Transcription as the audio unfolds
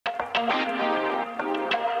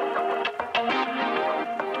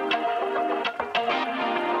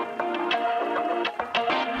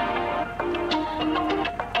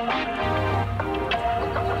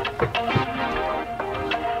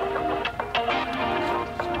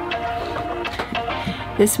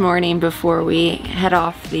This morning, before we head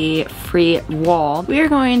off the free wall, we are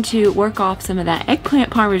going to work off some of that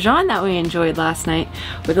eggplant parmesan that we enjoyed last night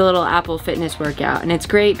with a little Apple Fitness workout. And it's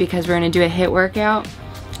great because we're gonna do a HIIT workout,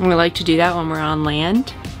 and we like to do that when we're on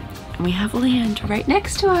land. And we have land right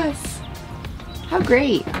next to us. How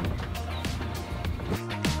great.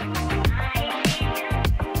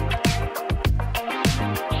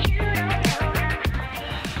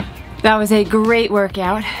 That was a great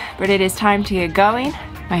workout, but it is time to get going.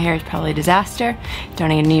 My hair is probably a disaster.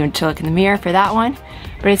 Don't even need to look in the mirror for that one.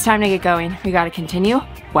 But it's time to get going. We gotta continue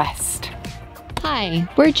west. Hi,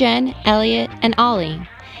 we're Jen, Elliot, and Ollie.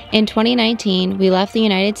 In 2019, we left the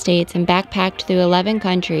United States and backpacked through 11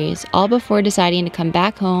 countries, all before deciding to come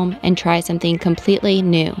back home and try something completely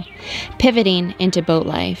new, pivoting into boat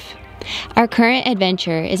life. Our current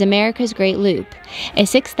adventure is America's Great Loop, a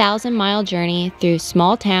 6,000-mile journey through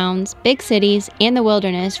small towns, big cities, and the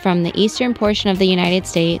wilderness from the eastern portion of the United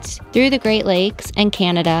States, through the Great Lakes and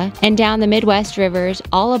Canada, and down the Midwest rivers,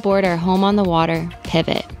 all aboard our home on the water,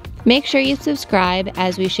 Pivot. Make sure you subscribe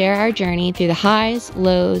as we share our journey through the highs,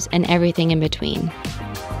 lows, and everything in between.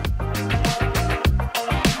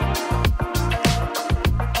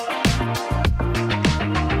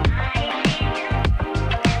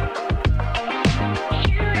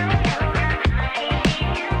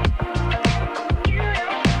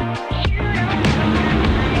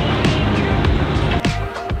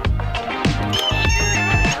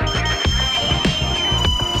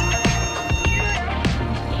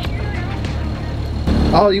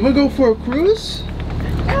 Oh, you wanna go for a cruise?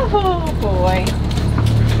 Oh boy.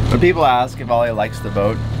 When people ask if Ollie likes the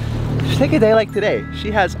boat, just take a day like today.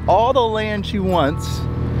 She has all the land she wants,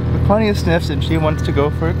 with plenty of sniffs, and she wants to go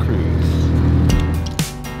for a cruise.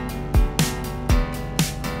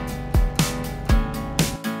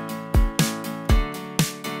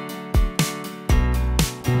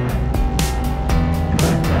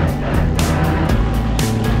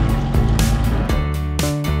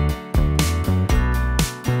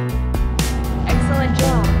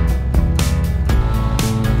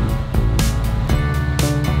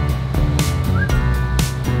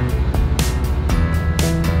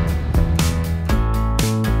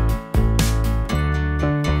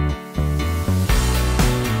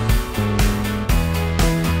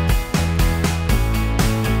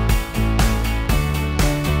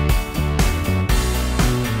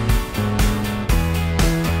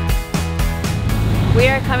 We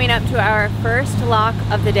are coming up to our first lock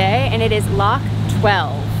of the day, and it is lock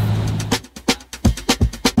 12.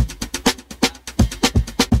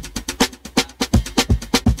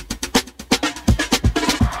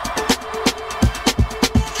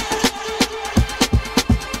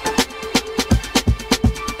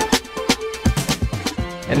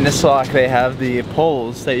 In this lock they have the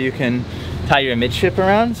poles that you can tie your midship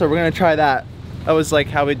around, so we're gonna try that. That was like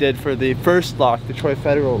how we did for the first lock, the Troy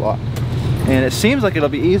Federal lock. And it seems like it'll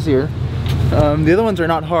be easier. The other ones are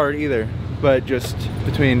not hard either, but just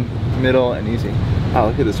between middle and easy. Oh,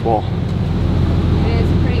 look at this wall. It is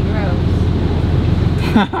pretty gross.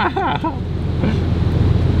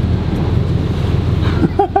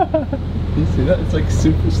 You see that? It's like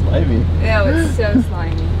super slimy. No, it's so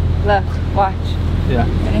slimy. Look, watch. Yeah.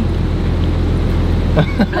 Ready?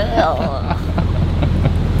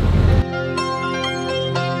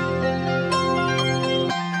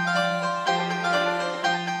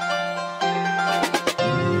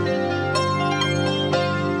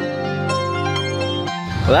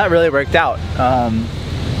 Well, that really worked out.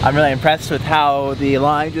 I'm really impressed with how the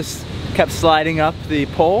line just kept sliding up the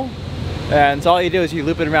pole. And so all you do is you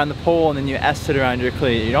loop it around the pole and then you S it around your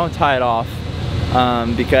cleat. You don't tie it off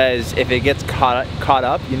because if it gets caught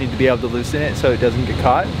up, you need to be able to loosen it so it doesn't get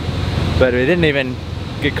caught. But it didn't even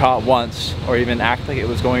get caught once or even act like it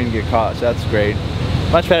was going to get caught, so that's great.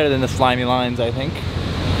 Much better than the slimy lines, I think.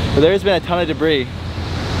 But there's been a ton of debris.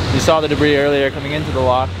 You saw the debris earlier coming into the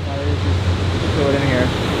lock. Now there's just throw it in here.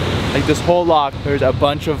 Like this whole lock, there's a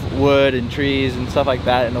bunch of wood and trees and stuff like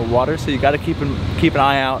that in the water, so you got to keep an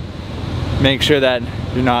eye out. Make sure that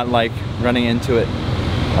you're not like running into it.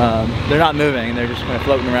 They're not moving, they're just kind of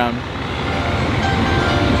floating around.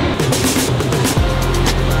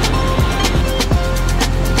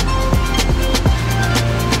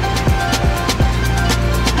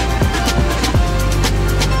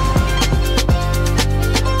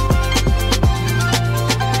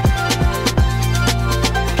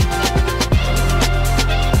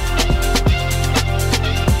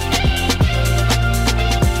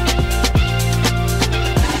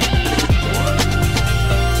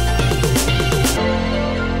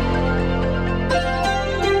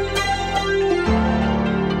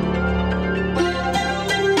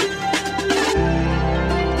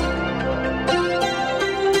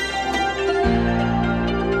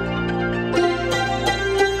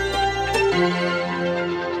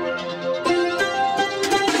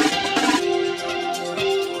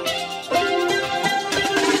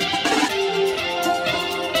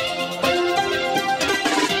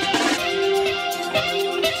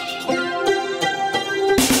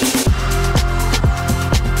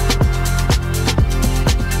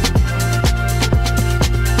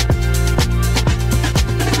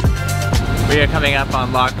 We are coming up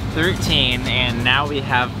on lock 13 and now we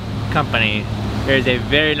have company. There's a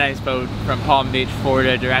very nice boat from Palm Beach,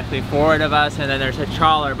 Florida, directly forward of us, and then there's a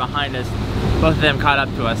trawler behind us. Both of them caught up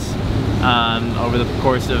to us over the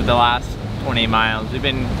course of the last 20 miles. We've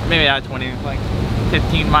been, maybe not 20, like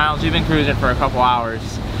 15 miles. We've been cruising for a couple hours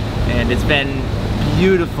and it's been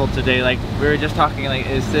beautiful today. Like we were just talking, like,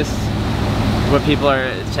 is this what people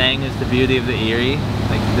are saying is the beauty of the Erie?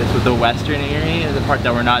 Like this with the Western Erie is the part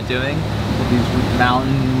that we're not doing. With these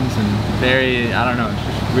mountains and very, I don't know, it's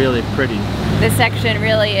just really pretty. This section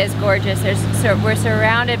really is gorgeous. We're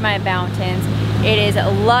surrounded by mountains. It is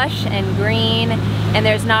lush and green, and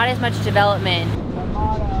there's not as much development.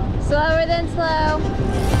 Slower than slow.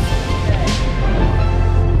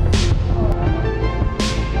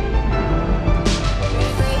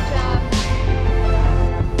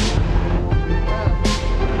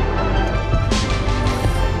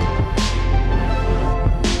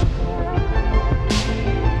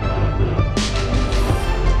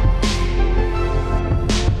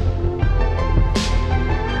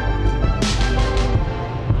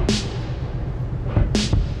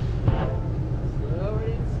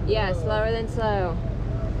 Yeah, slower than slow.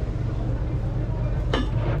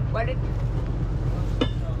 What did...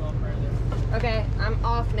 Okay, I'm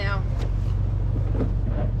off now.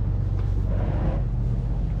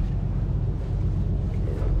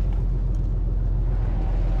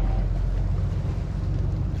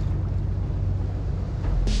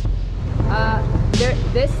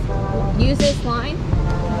 Use this line.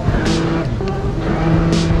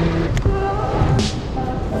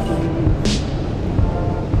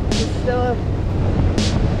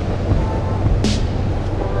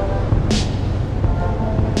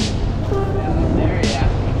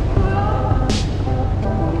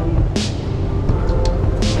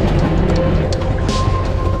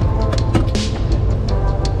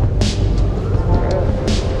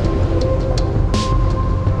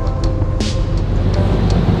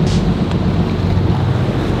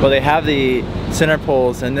 Well, they have the center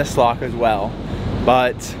poles in this lock as well,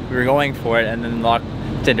 but we were going for it and then the lock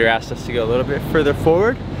tender asked us to go a little bit further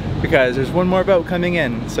forward because there's one more boat coming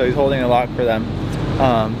in, so he's holding a lock for them,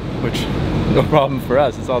 which no problem for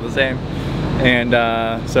us, it's all the same.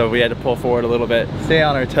 And so we had to pull forward a little bit, stay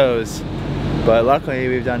on our toes, but luckily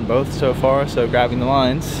we've done both so far, so grabbing the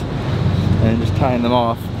lines and just tying them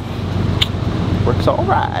off works all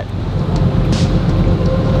right.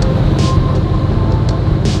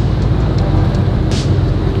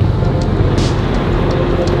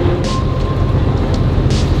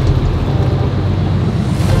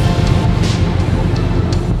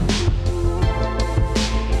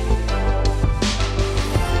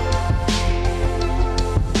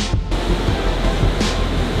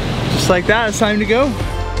 Just like that, it's time to go.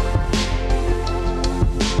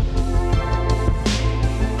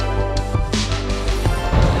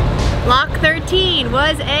 Lock 13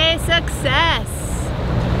 was a success.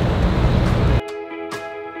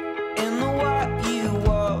 In the white you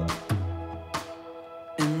walk,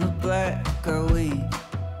 in the black I wait.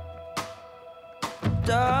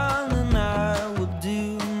 Darling, I will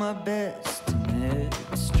do my best to make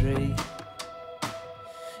it straight.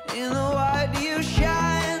 In the white you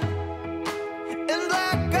shine.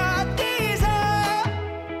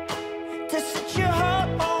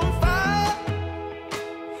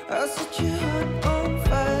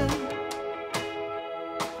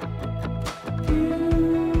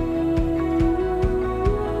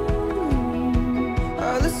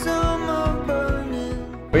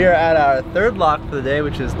 We are at our third lock for the day,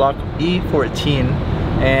 which is lock E14,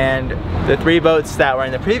 and the three boats that were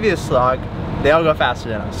in the previous lock, they all go faster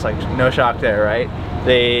than us, like no shock there, right?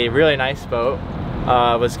 The really nice boat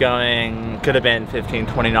was going, could have been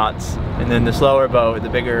 15-20 knots, and then the slower boat, the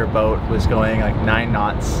bigger boat, was going like 9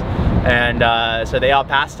 knots, and so they all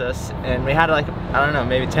passed us, and we had like, I don't know,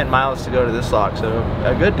 maybe 10 miles to go to this lock, so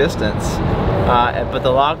a good distance, but the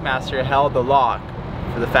lock master held the lock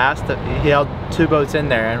for the fast. He held 2 boats in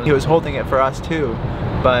there and he was holding it for us too,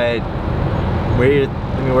 but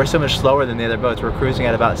we're so much slower than the other boats. We're cruising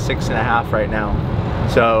at about 6.5 right now,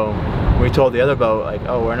 so we told the other boat, like,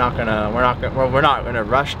 oh, we're not gonna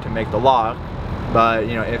rush to make the lock, but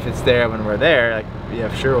you know, if it's there when we're there, like,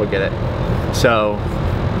 yeah, sure, we'll get it. So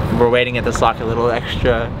we're waiting at this lock a little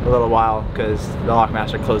while because the lock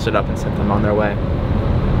master closed it up and sent them on their way.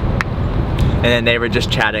 And then they were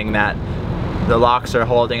just chatting that the locks are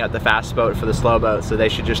holding up the fast boat for the slow boat, so they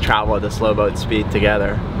should just travel at the slow boat speed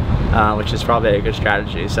together, which is probably a good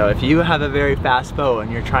strategy. So if you have a very fast boat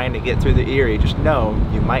and you're trying to get through the Erie, just know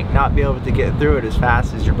you might not be able to get through it as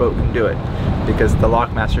fast as your boat can do it, because the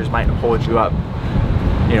lock masters might hold you up.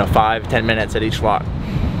 you know, 5-10 minutes at each lock.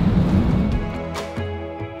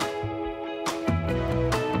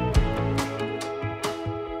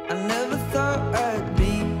 I never thought I'd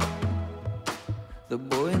be the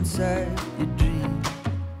boy inside your dream.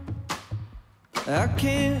 I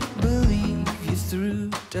can't believe you threw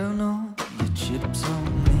down all your chips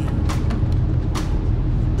on me.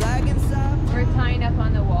 Like inside. We're tying up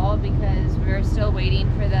on the wall because we're still waiting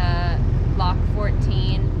for the lock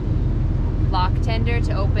 14 lock tender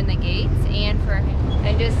to open the gates and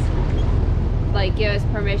just like give us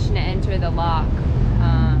permission to enter the lock.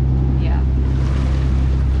 Yeah.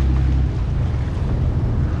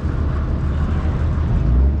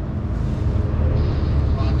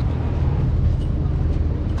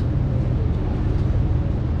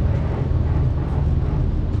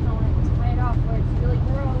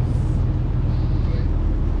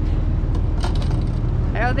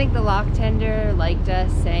 I don't think the lock tender liked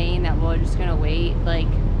us saying that we're just gonna wait like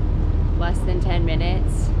less than 10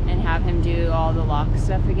 minutes and have him do all the lock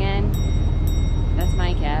stuff again. That's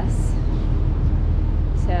my guess.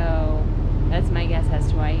 So that's my guess as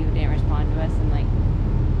to why he didn't respond to us, and like,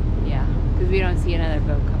 yeah, because we don't see another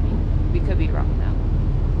boat coming. We could be wrong though.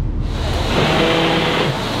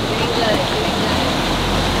 Doing good, doing good.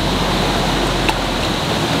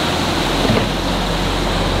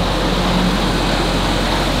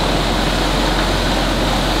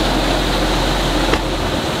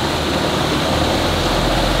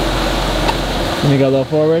 Let me go a little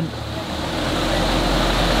forward.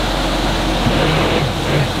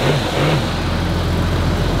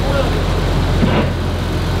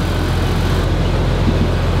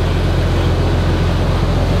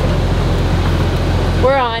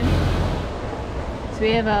 We're on. So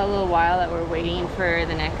we have a little while that we're waiting for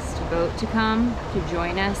the next boat to come to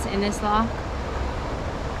join us in this lock.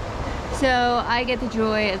 So I get the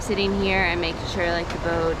joy of sitting here and making sure like the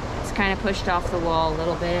boat is kind of pushed off the wall a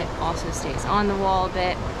little bit, also stays on the wall a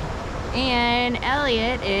bit. And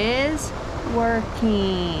Elliot is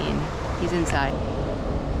working. He's inside.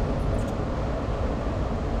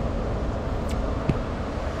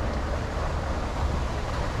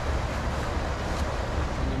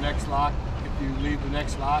 The next lock, if you leave the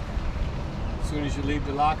next lock, as soon as you leave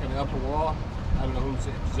the lock on the upper wall, I don't know if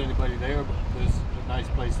there's anybody there, but there's a nice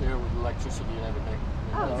place there with electricity and everything.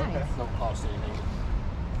 Oh, nice. Don't cost anything.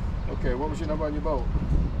 Okay, what was your number on your boat?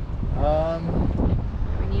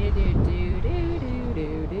 We need to do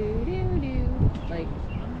like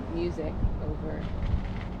music over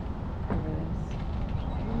this.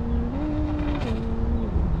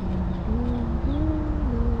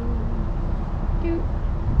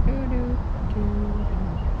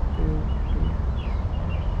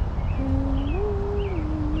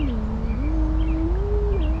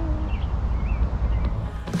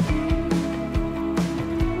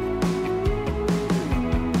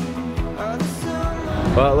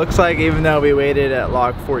 Well, it looks like even though we waited at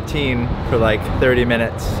lock 14 for like 30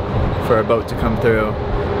 minutes for a boat to come through,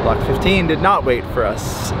 lock 15 did not wait for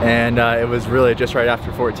us, and it was really just right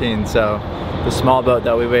after 14, so the small boat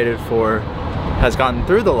that we waited for has gotten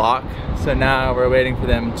through the lock, so now we're waiting for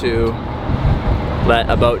them to let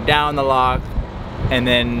a boat down the lock and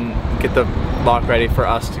then get the lock ready for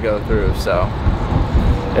us to go through. So,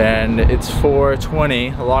 and it's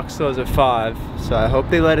 4:20, the lock still is at 5, so I hope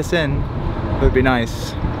they let us in. It would be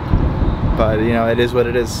nice, but you know, it is what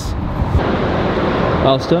it is.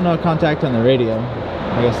 Well, still no contact on the radio.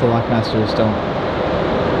 I guess the lockmasters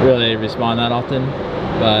don't really respond that often,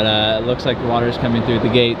 but it looks like the water is coming through the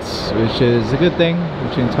gates, which is a good thing,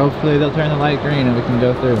 which means hopefully they'll turn the light green and we can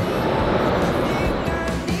go through.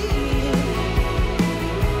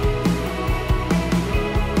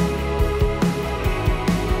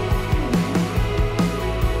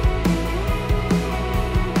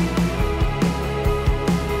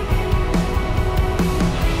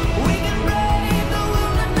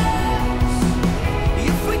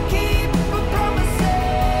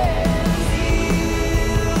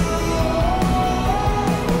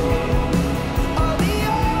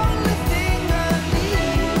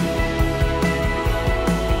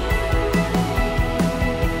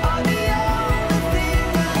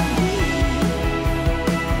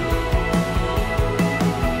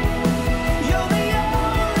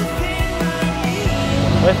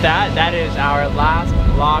 With that, that is our last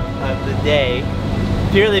lock of the day,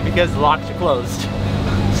 purely because the locks are closed.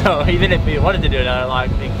 So even if we wanted to do another lock,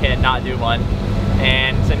 we cannot do one.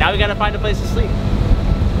 And so now we gotta find a place to sleep.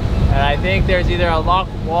 And I think there's either a lock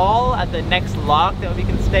wall at the next lock that we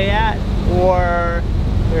can stay at, or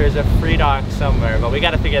there's a free dock somewhere, but we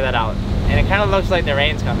gotta figure that out. And it kind of looks like the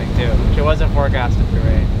rain's coming too, which it wasn't forecasted for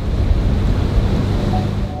rain.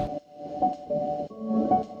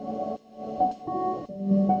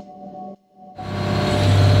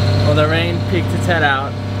 peaked its head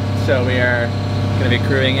out, so we are going to be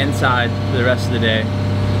crewing inside for the rest of the day.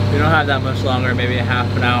 We don't have that much longer, maybe a half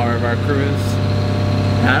an hour of our cruise.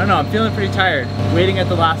 And I don't know, I'm feeling pretty tired. Waiting at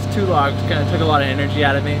the last 2 logs kind of took a lot of energy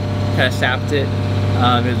out of me, kind of sapped it,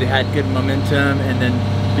 because we had good momentum, and then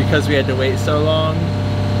because we had to wait so long,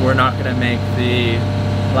 we're not going to make the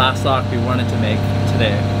last log we wanted to make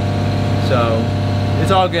today. So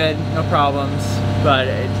it's all good, no problems, but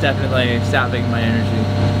it's definitely sapping my energy.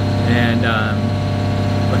 And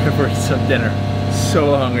looking forward to some dinner.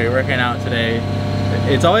 So hungry, working out today.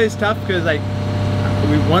 It's always tough because like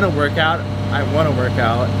we want to work out, I want to work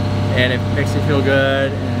out, and it makes you feel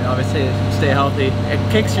good, and obviously stay healthy.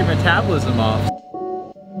 It kicks your metabolism off.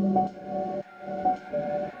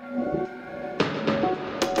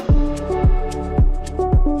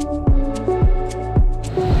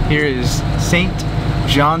 Here is St.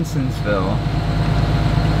 Johnsville,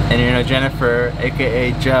 and you know Jennifer,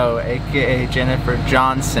 aka Joe, aka Jennifer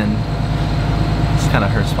Johnson. It's kind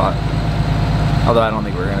of her spot. Although I don't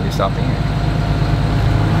think we're going to be stopping here.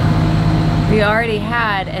 We already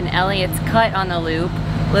had an Elliot's cut on the loop.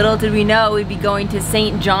 Little did we know we'd be going to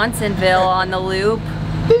St. Johnsonville on the loop.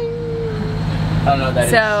 I don't know what that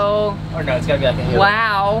is. Or no, it's got to be like a hill.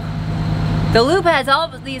 Wow. The loop has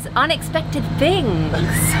all of these unexpected things.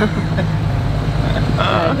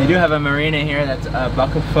 They do have a marina here that's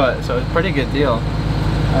 $1 a foot, so it's a pretty good deal.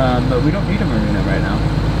 But we don't need a marina right now.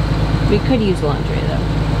 We could use laundry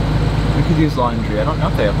though. We could use laundry. I don't know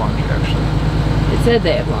if they have laundry actually. It said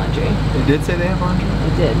they have laundry. It did say they have laundry?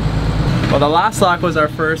 It did. Well, the last lock was our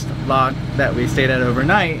first lock that we stayed at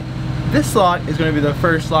overnight. This lock is going to be the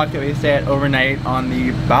first lock that we stay at overnight on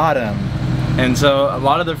the bottom. And so a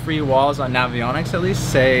lot of the free walls on Navionics at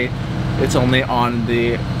least say it's only on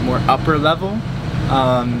the more upper level.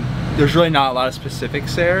 There's really not a lot of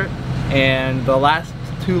specifics there. And the last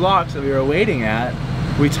 2 locks that we were waiting at,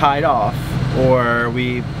 we tied off, or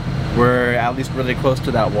we were at least really close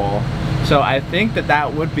to that wall. So I think that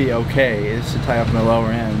that would be okay, is to tie up in the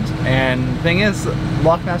lower end. And the thing is,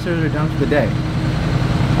 lockmasters are done for the day.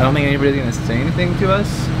 I don't think anybody's gonna say anything to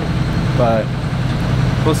us, but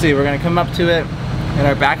we'll see. We're gonna come up to it, and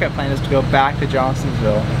our backup plan is to go back to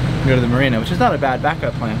Johnsonville and go to the marina, which is not a bad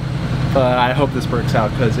backup plan. But I hope this works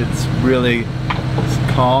out because it's really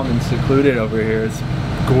calm and secluded over here. It's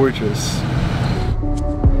gorgeous.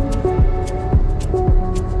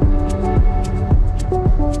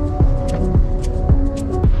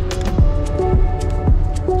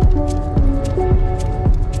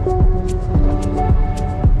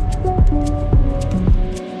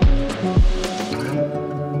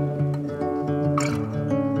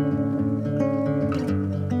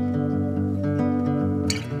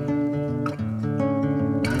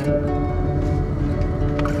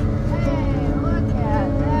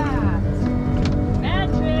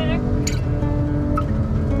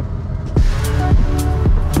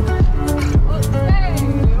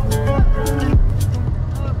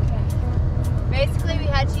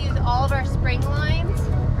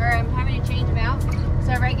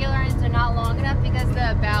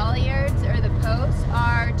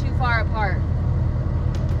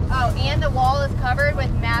 And the wall is covered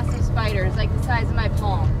with massive spiders, like the size of my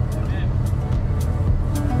palm.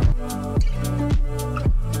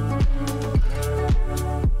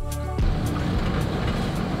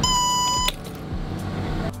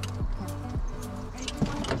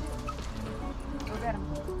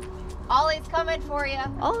 Ollie's coming for you.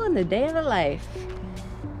 All in the day of the life.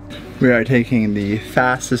 We are taking the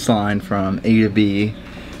fastest line from A to B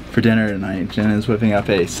for dinner tonight. Jen is whipping up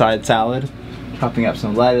a side salad, chopping up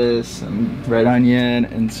some lettuce, some red onion,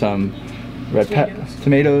 and some red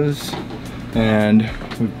tomatoes. And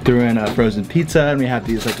we threw in a frozen pizza, and we have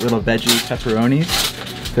these like little veggie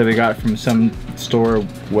pepperonis that we got from some store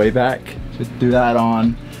way back. So threw that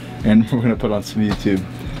on, and we're gonna put on some YouTube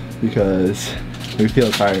because we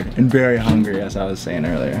feel tired and very hungry, as I was saying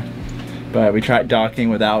earlier. But we tried docking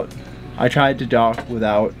without, I tried to dock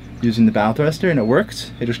without using the bow thruster, and it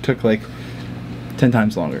worked. It just took like 10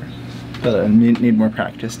 times longer. But I need more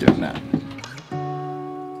practice doing that.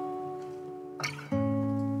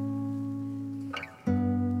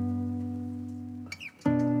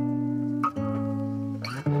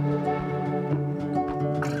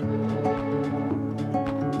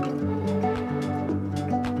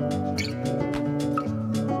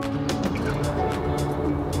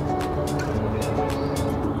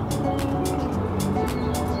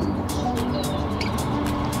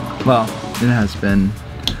 Well, it has been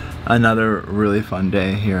another really fun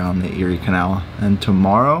day here on the Erie Canal, and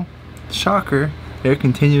tomorrow, shocker, they're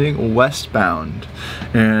continuing westbound,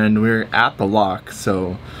 and we're at the lock,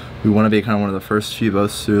 so We want to be kind of one of the first few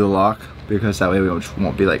boats through the lock, because that way we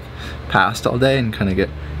won't be like passed all day and kind of get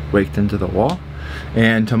waked into the wall.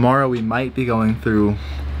 And tomorrow we might be going through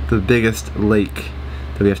the biggest lake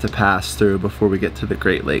that we have to pass through before we get to the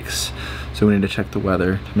Great Lakes. So we need to check the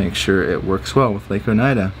weather to make sure it works well with Lake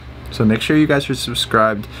Oneida. So make sure you guys are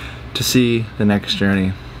subscribed to see the next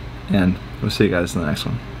journey, and we'll see you guys in the next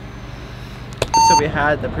one. So we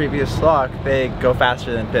had the previous lock, they go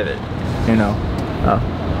faster than pivot, you know. Oh,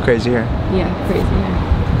 crazy here. Yeah, crazy here.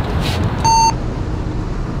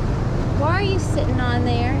 Why are you sitting on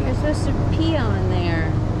there? You're supposed to pee on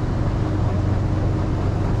there.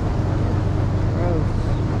 Gross.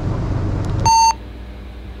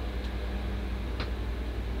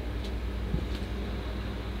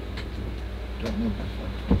 Don't move.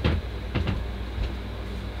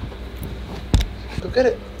 Go get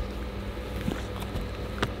it.